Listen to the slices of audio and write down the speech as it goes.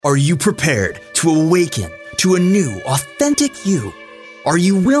Are you prepared to awaken to a new, authentic you? Are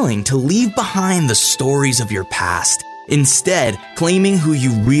you willing to leave behind the stories of your past, instead claiming who you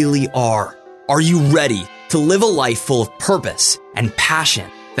really are? Are you ready to live a life full of purpose and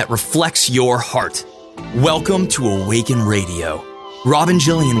passion that reflects your heart? Welcome to Awaken Radio. Robin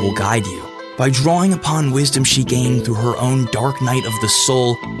Jillian will guide you. By drawing upon wisdom she gained through her own dark night of the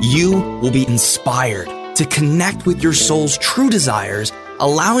soul, you will be inspired to connect with your soul's true desires,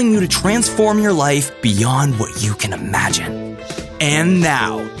 allowing you to transform your life beyond what you can imagine. And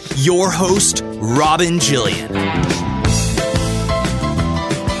now, your host, Robin Jillian.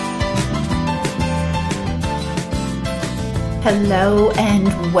 Hello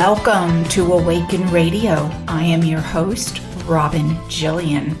and welcome to Awaken Radio. I am your host, Robin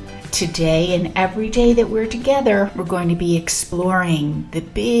Jillian. Today and every day that we're together, we're going to be exploring the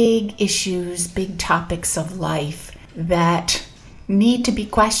big issues, big topics of life that need to be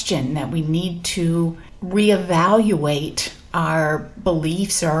questioned, that we need to reevaluate our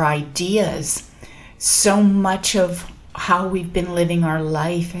beliefs, our ideas. So much of how we've been living our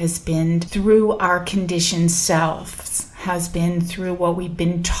life has been through our conditioned selves, has been through what we've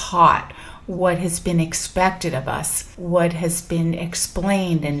been taught, what has been expected of us, what has been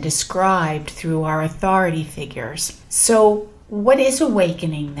explained and described through our authority figures. So what is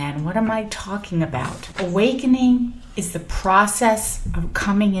awakening then? What am I talking about? Awakening is the process of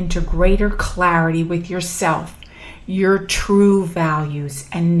coming into greater clarity with yourself, your true values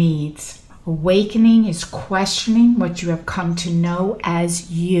and needs. Awakening is questioning what you have come to know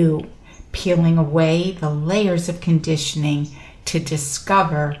as you, peeling away the layers of conditioning to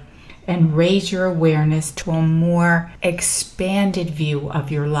discover and raise your awareness to a more expanded view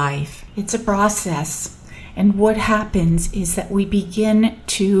of your life. It's a process. And what happens is that we begin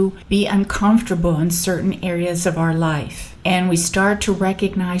to be uncomfortable in certain areas of our life. And we start to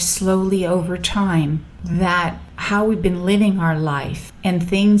recognize slowly over time that how we've been living our life and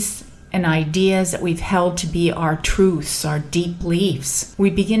things and ideas that we've held to be our truths, our deep beliefs, we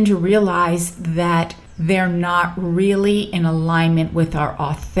begin to realize that they're not really in alignment with our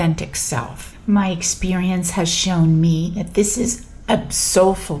authentic self. My experience has shown me that this is a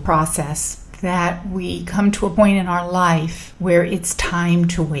soulful process, that we come to a point in our life where it's time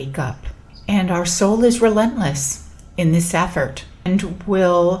to wake up. And our soul is relentless in this effort and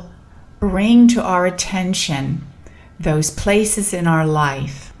will bring to our attention those places in our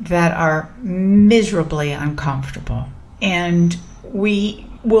life that are miserably uncomfortable. And we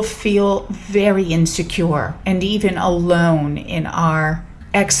will feel very insecure and even alone in our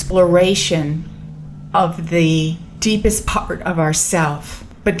exploration of the deepest part of ourself.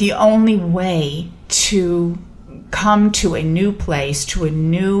 But the only way to come to a new place, to a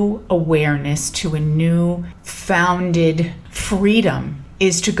new awareness, to a new founded freedom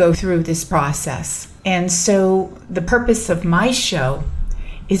is to go through this process. And so the purpose of my show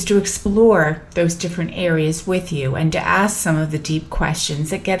is to explore those different areas with you and to ask some of the deep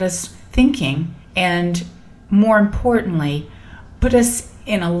questions that get us thinking and, more importantly, put us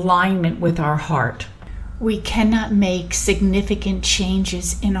in alignment with our heart. We cannot make significant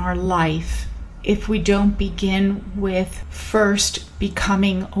changes in our life if we don't begin with first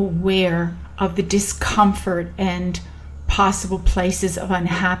becoming aware of the discomfort and possible places of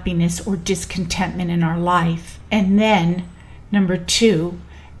unhappiness or discontentment in our life. And then, number two,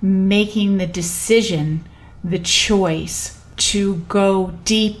 making the decision, the choice to go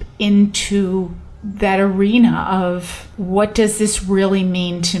deep into that arena of what does this really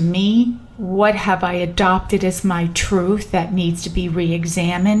mean to me? What have I adopted as my truth that needs to be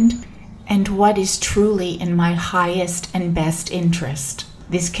re-examined? And what is truly in my highest and best interest?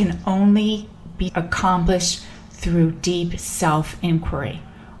 This can only be accomplished through deep self-inquiry,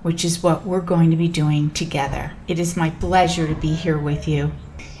 which is what we're going to be doing together. It is my pleasure to be here with you.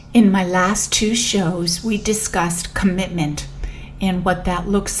 In my last two shows, we discussed commitment and what that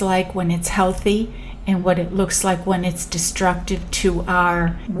looks like when it's healthy and what it looks like when it's destructive to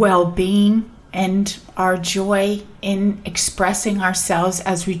our well-being and our joy in expressing ourselves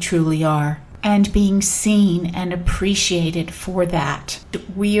as we truly are and being seen and appreciated for that.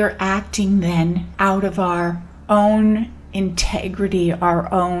 We are acting then out of our own integrity,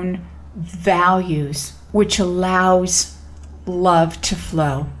 our own values, which allows love to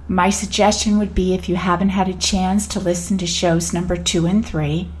flow. My suggestion would be, if you haven't had a chance to listen to shows number 2 and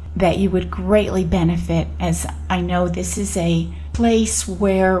 3, that you would greatly benefit, as I know this is a place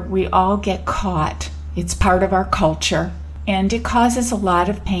where we all get caught. It's part of our culture, and it causes a lot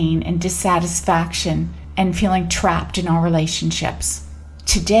of pain and dissatisfaction and feeling trapped in our relationships.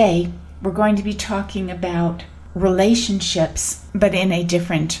 Today, we're going to be talking about relationships, but in a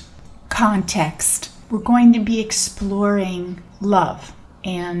different context. We're going to be exploring love,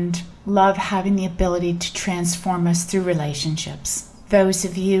 and love having the ability to transform us through relationships. Those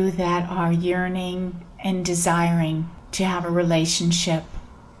of you that are yearning and desiring to have a relationship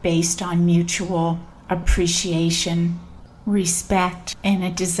based on mutual appreciation, respect, and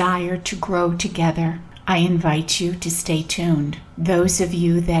a desire to grow together, I invite you to stay tuned. Those of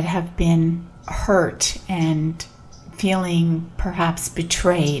you that have been hurt and feeling perhaps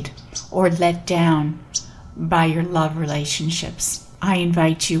betrayed or let down by your love relationships, I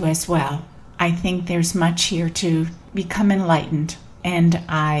invite you as well. I think there's much here to become enlightened, and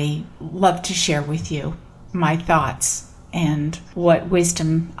I love to share with you my thoughts and what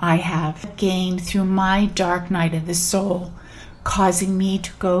wisdom I have gained through my dark night of the soul, causing me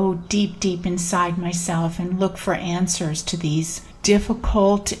to go deep, deep inside myself and look for answers to these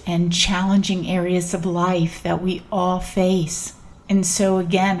difficult and challenging areas of life that we all face. And so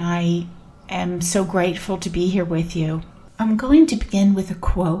again, I am so grateful to be here with you. I'm going to begin with a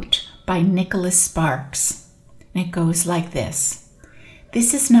quote by Nicholas Sparks. And it goes like this: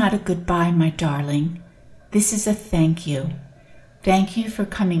 "This is not a goodbye, my darling. This is a thank you. Thank you for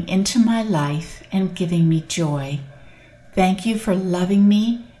coming into my life and giving me joy. Thank you for loving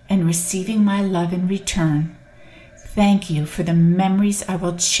me and receiving my love in return. Thank you for the memories I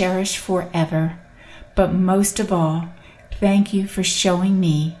will cherish forever. But most of all, thank you for showing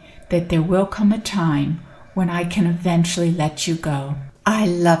me that there will come a time when I can eventually let you go. I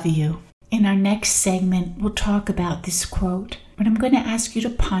love you." In our next segment, we'll talk about this quote, but I'm going to ask you to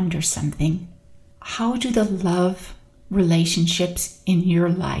ponder something. How do the love relationships in your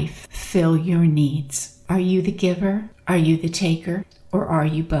life fill your needs? Are you the giver? Are you the taker? Or are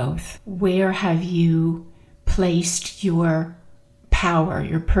you both? Where have you placed your power,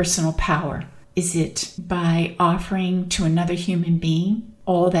 your personal power? Is it by offering to another human being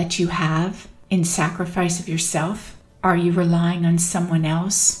all that you have in sacrifice of yourself? Are you relying on someone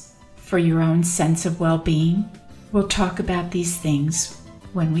else for your own sense of well-being? We'll talk about these things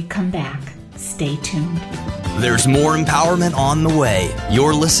when we come back. Stay tuned. There's more empowerment on the way.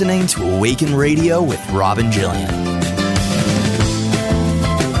 You're listening to Awaken Radio with Robin Jillian.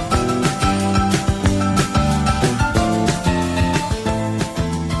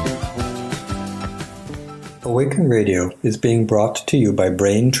 Awaken Radio is being brought to you by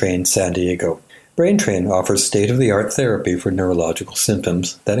Brain Train San Diego. Brain Train offers state-of-the-art therapy for neurological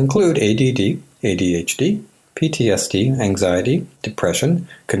symptoms that include ADD, ADHD, PTSD, anxiety, depression,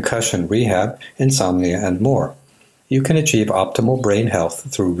 concussion rehab, insomnia, and more. You can achieve optimal brain health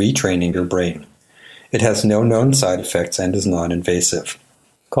through retraining your brain. It has no known side effects and is non-invasive.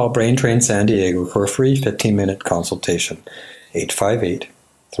 Call Brain Train San Diego for a free 15-minute consultation.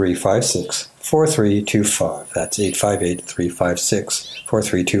 858-356-4325. That's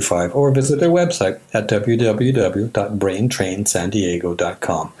 858-356-4325. Or visit their website at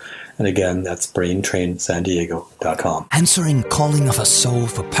www.braintrainsandiego.com. And again, that's braintrainsandiego.com. Answering calling of her soul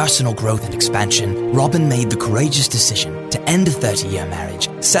for personal growth and expansion, Robin made the courageous decision to end a 30-year marriage,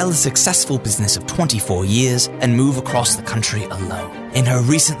 sell a successful business of 24 years, and move across the country alone. In her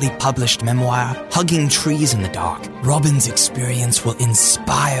recently published memoir, Hugging Trees in the Dark, Robin's experience will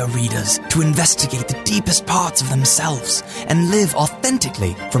inspire readers to investigate the deepest parts of themselves and live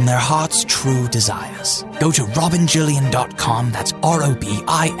authentically from their heart's true desires. Go to robinjillian.com, that's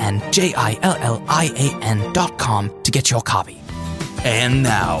ROBINJILLIAN.com to get your copy. And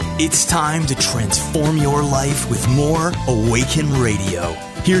now, it's time to transform your life with more Awaken Radio.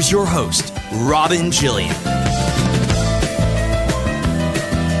 Here's your host, Robin Jillian.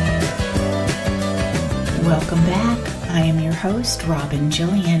 Welcome back. I am your host, Robin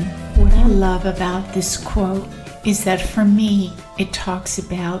Jillian. What I love about this quote is that for me, it talks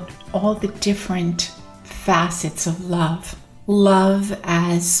about all the different facets of love. Love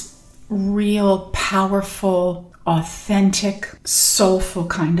as real, powerful, authentic, soulful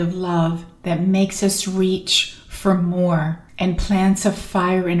kind of love that makes us reach for more and plants a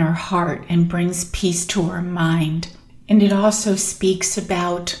fire in our heart and brings peace to our mind. And it also speaks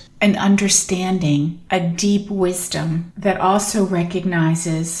about an understanding, a deep wisdom that also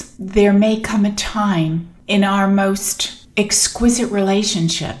recognizes there may come a time in our most exquisite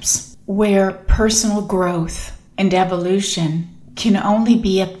relationships where personal growth and evolution can only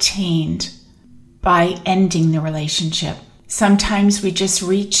be obtained by ending the relationship. Sometimes we just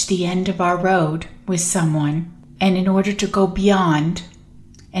reach the end of our road with someone, and in order to go beyond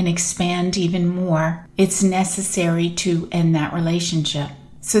and expand even more, it's necessary to end that relationship.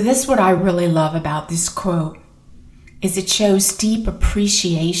 So this is what I really love about this quote, is it shows deep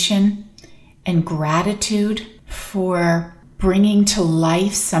appreciation and gratitude for bringing to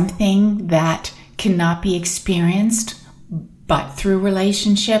life something that cannot be experienced but through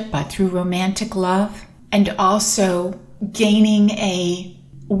relationship, but through romantic love, and also gaining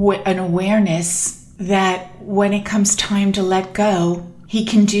an awareness that when it comes time to let go, he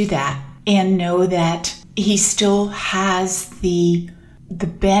can do that and know that he still has the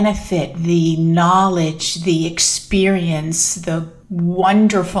benefit, the knowledge, the experience, the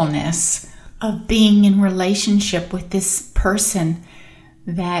wonderfulness of being in relationship with this person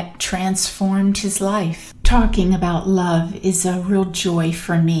that transformed his life. Talking about love is a real joy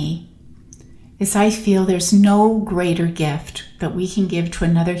for me, as I feel there's no greater gift that we can give to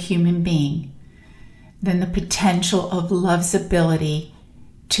another human being than the potential of love's ability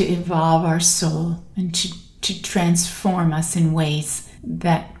to evolve our soul and to transform us in ways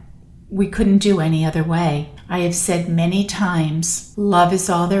that we couldn't do any other way. I have said many times, love is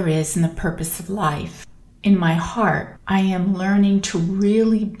all there is and the purpose of life. In my heart, I am learning to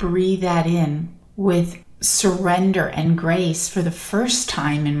really breathe that in with surrender and grace for the first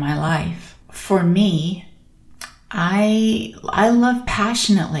time in my life. For me, I love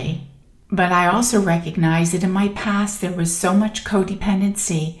passionately, but I also recognize that in my past there was so much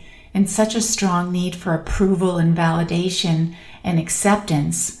codependency and such a strong need for approval and validation and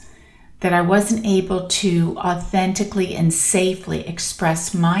acceptance that I wasn't able to authentically and safely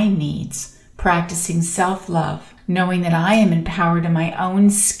express my needs, practicing self-love, knowing that I am empowered in my own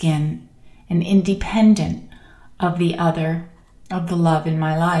skin and independent of the other, of the love in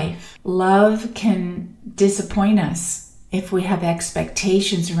my life. Love can disappoint us if we have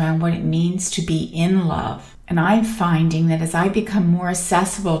expectations around what it means to be in love. And I'm finding that as I become more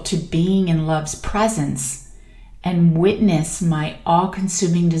accessible to being in love's presence and witness my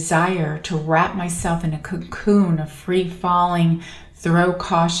all-consuming desire to wrap myself in a cocoon of free-falling, throw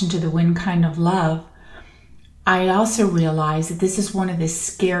caution to the wind kind of love, I also realize that this is one of the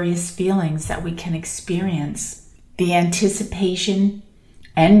scariest feelings that we can experience. The anticipation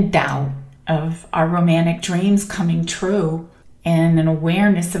and doubt of our romantic dreams coming true, and an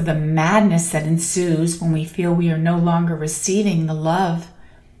awareness of the madness that ensues when we feel we are no longer receiving the love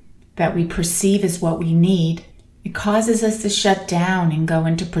that we perceive as what we need. It causes us to shut down and go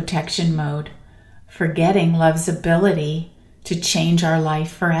into protection mode, forgetting love's ability to change our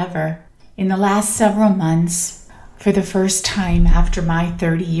life forever. In the last several months, for the first time after my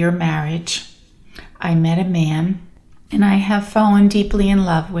 30-year marriage, I met a man and I have fallen deeply in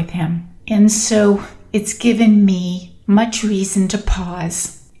love with him. And so it's given me much reason to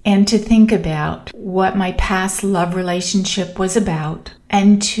pause and to think about what my past love relationship was about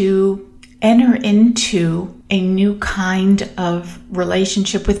and to enter into a new kind of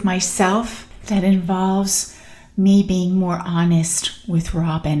relationship with myself that involves me being more honest with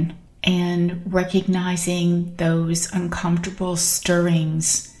Robin and recognizing those uncomfortable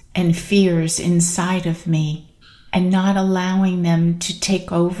stirrings and fears inside of me and not allowing them to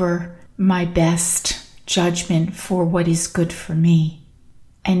take over my best judgment for what is good for me.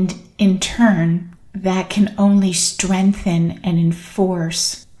 And in turn, that can only strengthen and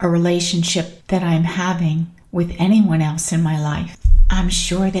enforce a relationship that I'm having with anyone else in my life. I'm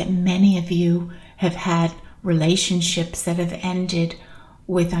sure that many of you have had relationships that have ended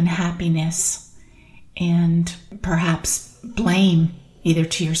with unhappiness and perhaps blame either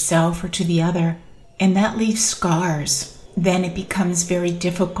to yourself or to the other, and that leaves scars. Then it becomes very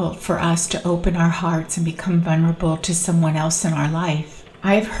difficult for us to open our hearts and become vulnerable to someone else in our life.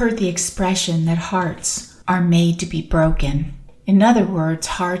 I've heard the expression that hearts are made to be broken. In other words,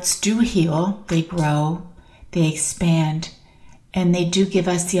 hearts do heal, they grow, they expand, and they do give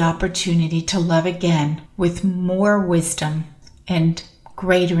us the opportunity to love again with more wisdom and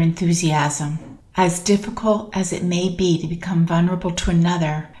greater enthusiasm. As difficult as it may be to become vulnerable to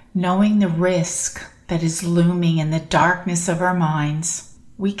another, knowing the risk that is looming in the darkness of our minds,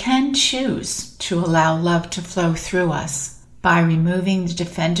 we can choose to allow love to flow through us by removing the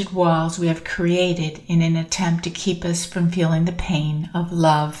defended walls we have created in an attempt to keep us from feeling the pain of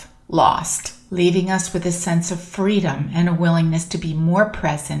love lost, leaving us with a sense of freedom and a willingness to be more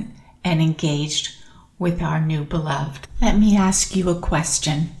present and engaged with our new beloved. Let me ask you a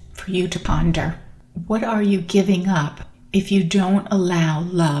question for you to ponder. What are you giving up if you don't allow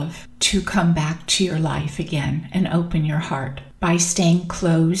love to come back to your life again and open your heart? By staying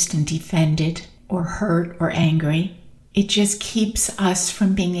closed and defended or hurt or angry, it just keeps us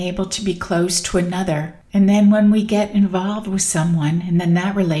from being able to be close to another. And then when we get involved with someone and then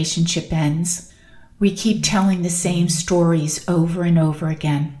that relationship ends, we keep telling the same stories over and over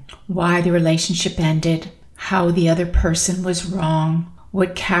again. Why the relationship ended, how the other person was wrong,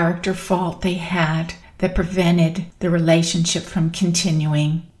 what character fault they had that prevented the relationship from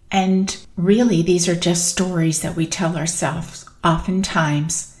continuing. And really, these are just stories that we tell ourselves.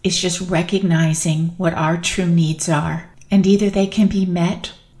 Oftentimes, it's just recognizing what our true needs are. And either they can be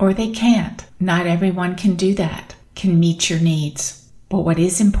met or they can't. Not everyone can do that, can meet your needs. But what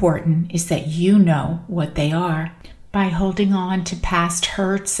is important is that you know what they are. By holding on to past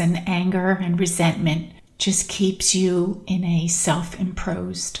hurts and anger and resentment just keeps you in a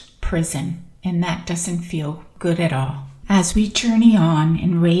self-imposed prison. And that doesn't feel good at all. As we journey on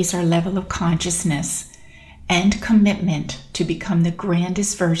and raise our level of consciousness and commitment to become the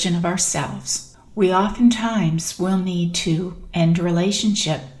grandest version of ourselves, we oftentimes will need to end a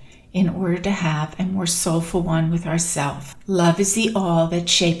relationship in order to have a more soulful one with ourselves. Love is the all that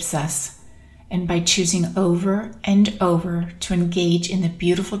shapes us, and by choosing over and over to engage in the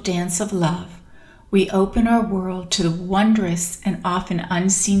beautiful dance of love, we open our world to the wondrous and often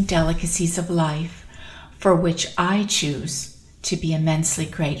unseen delicacies of life, for which I choose to be immensely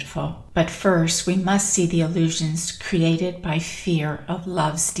grateful. But first, we must see the illusions created by fear of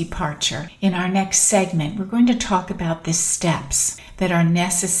love's departure. In our next segment, we're going to talk about the steps that are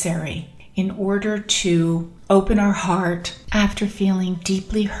necessary in order to open our heart after feeling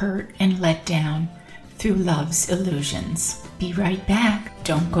deeply hurt and let down through love's illusions. Be right back.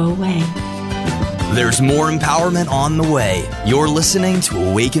 Don't go away. There's more empowerment on the way. You're listening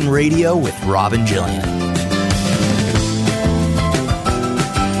to Awaken Radio with Robin Jillian.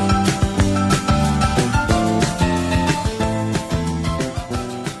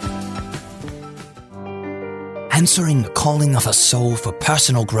 Answering the calling of her soul for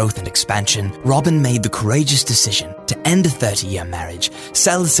personal growth and expansion, Robin made the courageous decision to end a 30-year marriage,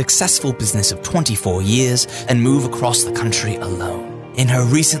 sell a successful business of 24 years, and move across the country alone. In her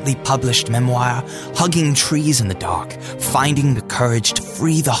recently published memoir, Hugging Trees in the Dark, Finding the Courage to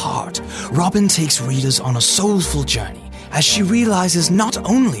Free the Heart, Robin takes readers on a soulful journey as she realizes not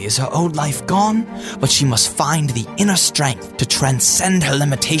only is her old life gone, but she must find the inner strength to transcend her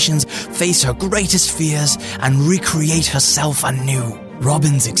limitations, face her greatest fears, and recreate herself anew.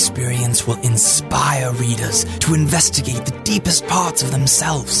 Robin's experience will inspire readers to investigate the deepest parts of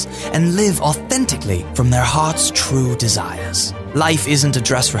themselves and live authentically from their heart's true desires. Life isn't a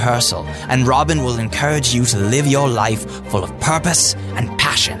dress rehearsal, and Robin will encourage you to live your life full of purpose and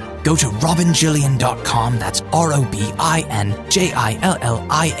passion. Go to robinjillian.com, that's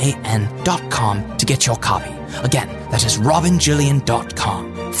ROBINJILLIAN.com to get your copy. Again, that is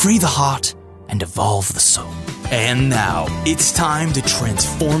robinjillian.com. Free the heart and evolve the soul. And now, it's time to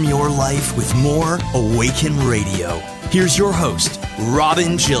transform your life with more Awaken Radio. Here's your host,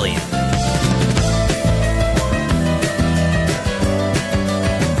 Robin Jillian.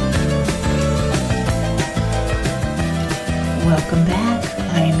 Welcome back.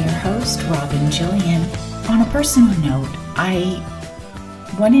 I am your host, Robin Jillian. On a personal note, I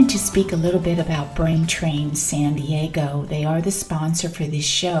wanted to speak a little bit about Brain Train San Diego. They are the sponsor for this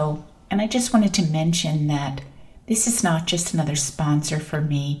show, and I just wanted to mention that this is not just another sponsor for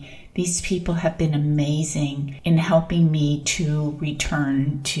me. These people have been amazing in helping me to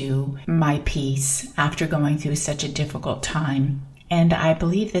return to my peace after going through such a difficult time, and I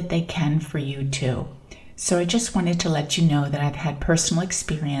believe that they can for you too. So I just wanted to let you know that I've had personal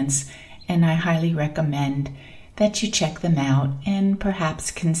experience, and I highly recommend that you check them out and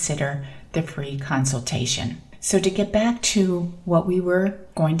perhaps consider the free consultation. So to get back to what we were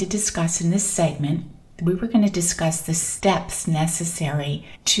going to discuss in this segment, we were going to discuss the steps necessary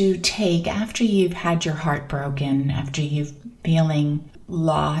to take after you've had your heart broken, after you've feeling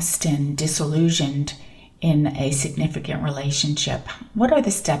lost and disillusioned in a significant relationship. What are the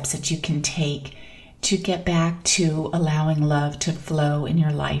steps that you can take to get back to allowing love to flow in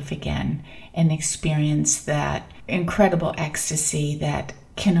your life again and experience that incredible ecstasy that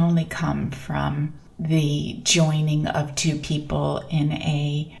can only come from the joining of two people in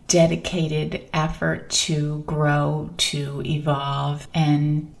a dedicated effort to grow, to evolve,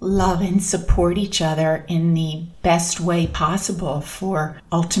 and love and support each other in the best way possible for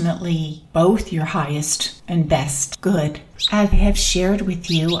ultimately both your highest and best good. I have shared with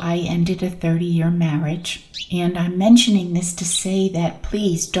you, I ended a 30-year marriage, and I'm mentioning this to say that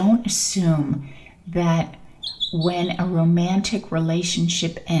please don't assume that when a romantic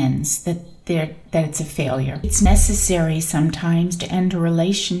relationship ends, that it's a failure. It's necessary sometimes to end a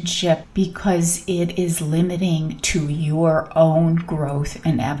relationship because it is limiting to your own growth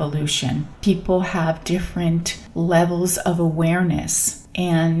and evolution. People have different levels of awareness,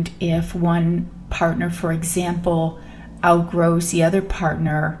 and if one partner, for example, outgrows the other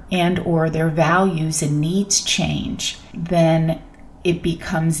partner and or their values and needs change, then it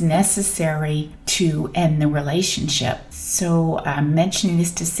becomes necessary to end the relationship. So I'm mentioning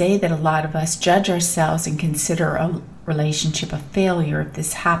this to say that a lot of us judge ourselves and consider a relationship a failure if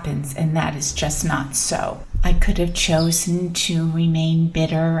this happens, and that is just not so. I could have chosen to remain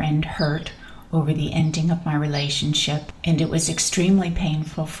bitter and hurt over the ending of my relationship, and it was extremely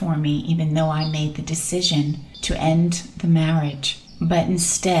painful for me, even though I made the decision to end the marriage. But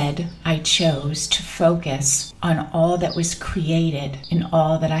instead, I chose to focus on all that was created and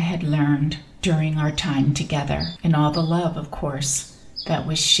all that I had learned during our time together, and all the love, of course, that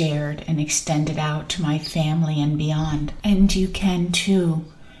was shared and extended out to my family and beyond. And you can too,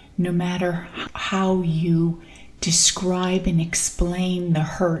 no matter how you describe and explain the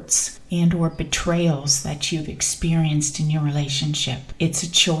hurts and or betrayals that you've experienced in your relationship. It's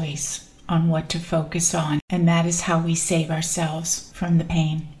a choice on what to focus on, and that is how we save ourselves from the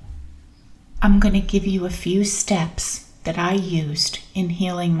pain. I'm going to give you a few steps that I used in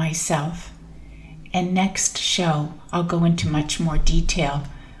healing myself, and next show I'll go into much more detail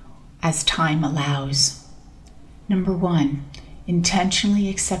as time allows. Number 1, intentionally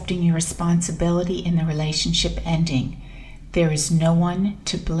accepting your responsibility in the relationship ending. There is no one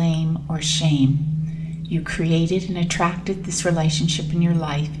to blame or shame. You created and attracted this relationship in your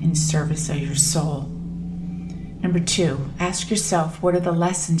life in service of your soul. Number 2, ask yourself, what are the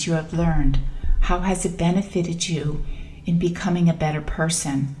lessons you have learned? How has it benefited you in becoming a better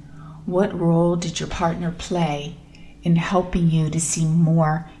person? What role did your partner play in helping you to see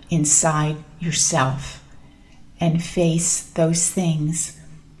more inside yourself and face those things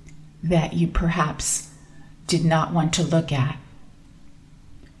that you perhaps did not want to look at?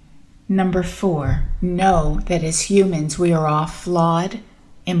 Number 4, know that as humans we are all flawed,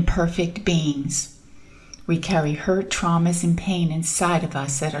 imperfect beings. We carry hurt, traumas, and pain inside of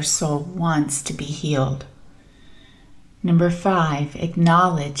us that our soul wants to be healed. Number 5,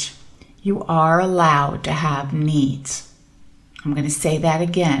 acknowledge you are allowed to have needs. I'm going to say that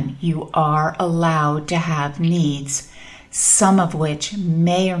again. You are allowed to have needs, some of which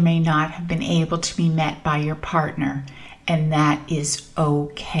may or may not have been able to be met by your partner, and that is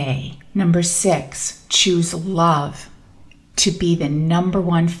okay. Number 6, choose love to be the number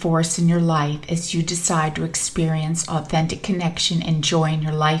 1 force in your life as you decide to experience authentic connection and joy in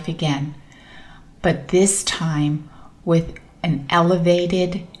your life again. But this time with an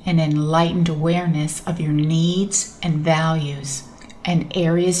elevated and enlightened awareness of your needs and values and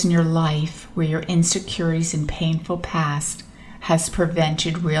areas in your life where your insecurities and painful past has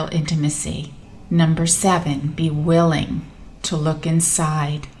prevented real intimacy. Number 7, be willing to look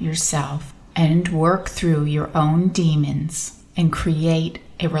inside yourself and work through your own demons and create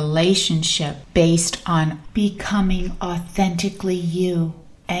a relationship based on becoming authentically you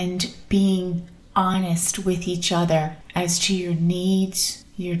and being honest with each other as to your needs,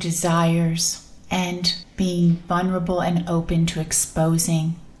 your desires, and being vulnerable and open to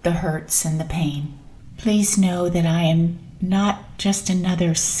exposing the hurts and the pain. Please know that I am not just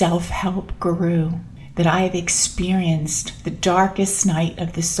another self-help guru, that I have experienced the darkest night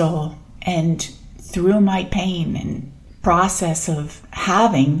of the soul, and through my pain and process of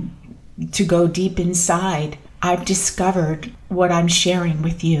having to go deep inside, I've discovered what I'm sharing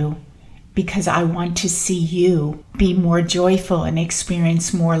with you because I want to see you be more joyful and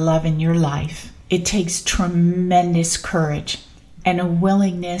experience more love in your life. It takes tremendous courage and a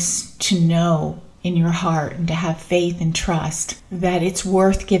willingness to know in your heart and to have faith and trust that it's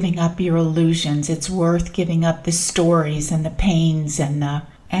worth giving up your illusions. It's worth giving up the stories and the pains and the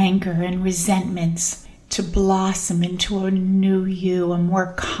anger and resentments to blossom into a new you, a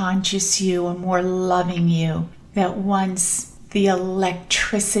more conscious you, a more loving you that wants the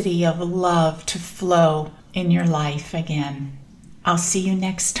electricity of love to flow in your life again. I'll see you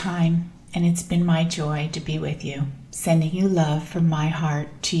next time, and it's been my joy to be with you. Sending you love from my heart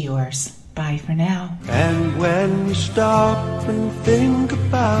to yours. Bye for now. And when you stop and think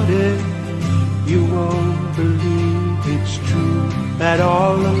about it, you won't believe it's true, that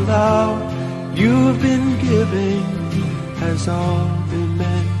all the love you've been giving has all been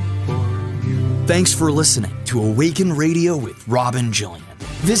meant for you. Thanks for listening to Awaken Radio with Robin Jillian.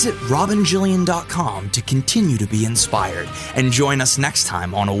 Visit robinjillian.com to continue to be inspired, and join us next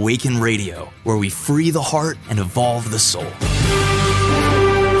time on Awaken Radio, where we free the heart and evolve the soul.